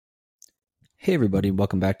Hey everybody,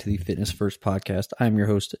 welcome back to the Fitness First Podcast. I'm your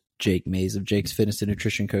host, Jake Mays of Jake's Fitness and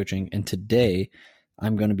Nutrition Coaching, and today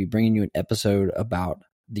I'm going to be bringing you an episode about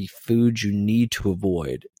the foods you need to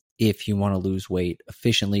avoid if you want to lose weight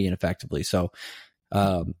efficiently and effectively. So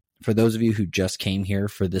for those of you who just came here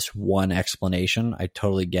for this one explanation, I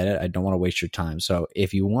totally get it. I don't want to waste your time. So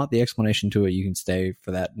if you want the explanation to it, you can stay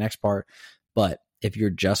for that next part. But if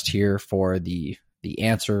you're just here for the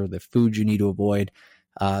answer, the food you need to avoid,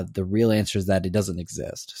 the real answer is that it doesn't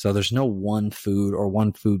exist. So there's no one food or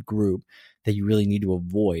one food group that you really need to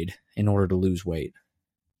avoid in order to lose weight.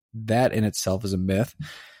 That in itself is a myth,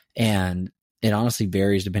 and it honestly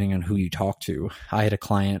varies depending on who you talk to. I had a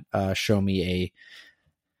client show me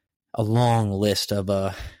a long list of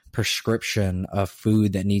a prescription of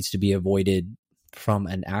food that needs to be avoided from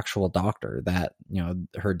an actual doctor that, you know,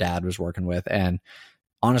 her dad was working with. And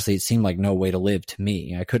honestly, it seemed like no way to live to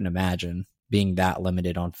me. I couldn't imagine being that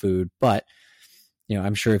limited on food. But, you know,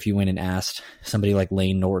 I'm sure if you went and asked somebody like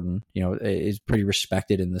Layne Norton, you know, is pretty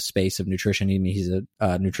respected in the space of nutrition. I mean, he's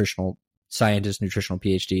a nutritional scientist, nutritional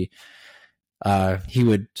PhD. He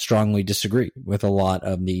would strongly disagree with a lot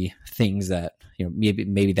of the things that, you know,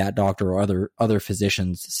 maybe that doctor or other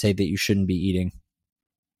physicians say that you shouldn't be eating.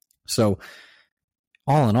 So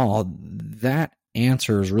all in all, that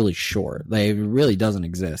answer is really short. Like, it really doesn't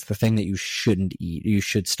exist. The thing that you shouldn't eat, you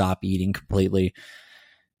should stop eating completely,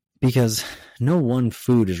 because no one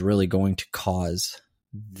food is really going to cause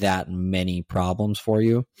that many problems for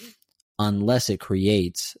you unless it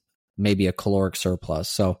creates maybe a caloric surplus.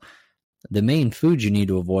 So the main foods you need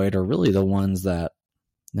to avoid are really the ones that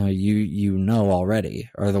you know already,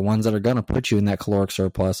 are the ones that are going to put you in that caloric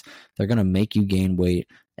surplus. They're going to make you gain weight.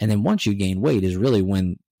 And then once you gain weight is really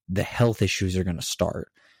when the health issues are going to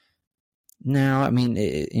start. Now, I mean,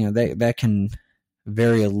 that can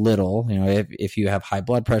vary a little. You know, if you have high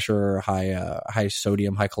blood pressure, or high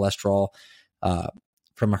sodium, high cholesterol,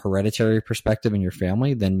 from a hereditary perspective in your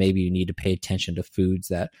family, then maybe you need to pay attention to foods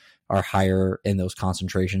that are higher in those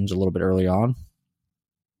concentrations a little bit early on.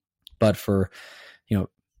 But for, you know,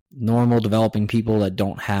 normal developing people that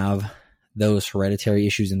don't have those hereditary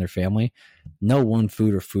issues in their family, no one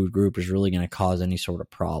food or food group is really going to cause any sort of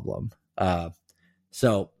problem.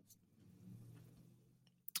 So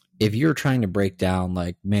if you're trying to break down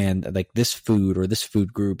like, man, like this food or this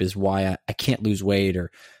food group is why I can't lose weight,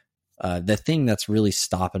 or the thing that's really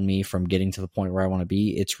stopping me from getting to the point where I want to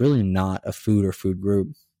be, it's really not a food or food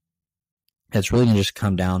group. It's really going to just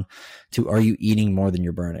come down to, are you eating more than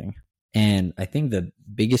you're burning? And I think the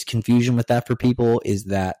biggest confusion with that for people is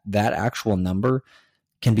that actual number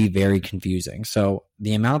can be very confusing. So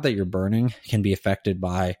the amount that you're burning can be affected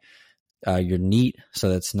by your NEAT, so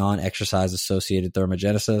that's non-exercise associated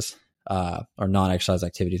thermogenesis, or non-exercise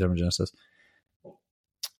activity thermogenesis.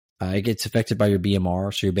 It gets affected by your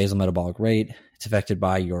BMR, so your basal metabolic rate. It's affected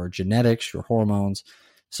by your genetics, your hormones.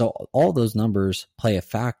 So all those numbers play a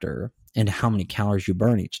factor into how many calories you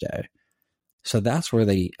burn each day. So that's where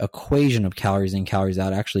the equation of calories in, calories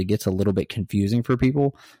out actually gets a little bit confusing for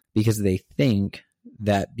people, because they think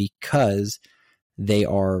that because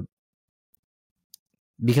they're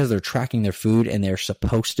tracking their food and they're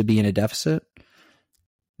supposed to be in a deficit,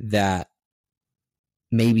 that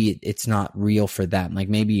maybe it's not real for them. Like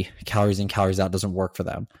maybe calories in, calories out doesn't work for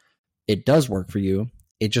them. It does work for you.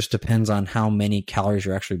 It just depends on how many calories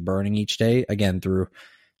you're actually burning each day, again, through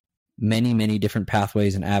many, many different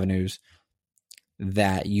pathways and avenues,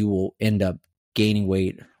 that you will end up gaining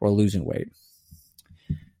weight or losing weight.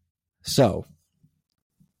 So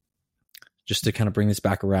just to kind of bring this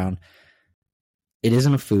back around, it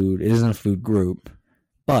isn't a food group,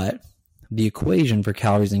 but the equation for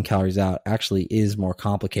calories in, calories out actually is more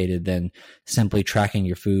complicated than simply tracking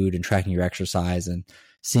your food and tracking your exercise and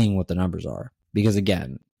seeing what the numbers are. Because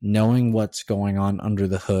again, knowing what's going on under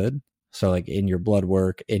the hood, so like in your blood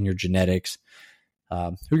work, in your genetics,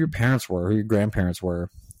 who your parents were, who your grandparents were,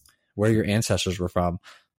 where your ancestors were from,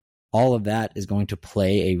 all of that is going to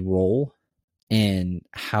play a role in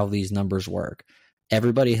how these numbers work.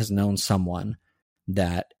 Everybody has known someone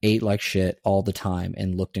that ate like shit all the time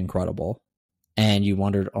and looked incredible. And you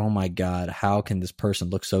wondered, oh my God, how can this person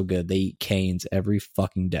look so good? They eat Cane's every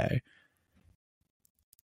fucking day.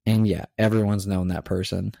 And yeah, everyone's known that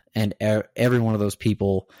person. And every one of those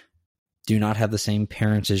people do not have the same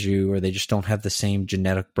parents as you, or they just don't have the same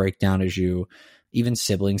genetic breakdown as you. Even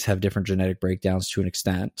siblings have different genetic breakdowns to an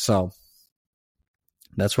extent. So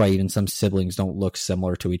that's why even some siblings don't look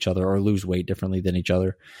similar to each other or lose weight differently than each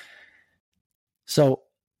other. So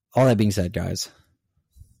all that being said, guys,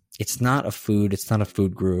 it's not a food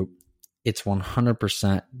group. It's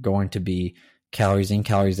 100% going to be calories in,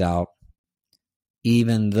 calories out.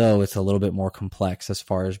 even though it's a little bit more complex as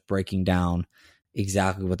far as breaking down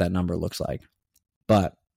exactly what that number looks like.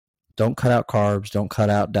 But don't cut out carbs, don't cut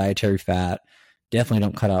out dietary fat, definitely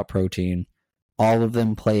don't cut out protein. All of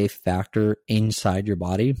them play a factor inside your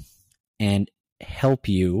body and help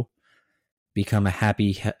you become a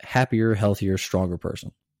happier, healthier, stronger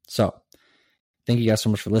person. So thank you guys so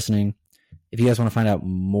much for listening. If you guys want to find out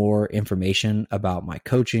more information about my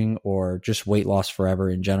coaching or just weight loss forever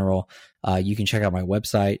in general, you can check out my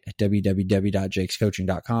website at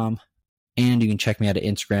www.jakescoaching.com, and you can check me out at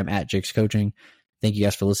Instagram at jakescoaching. Thank you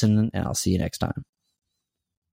guys for listening, and I'll see you next time.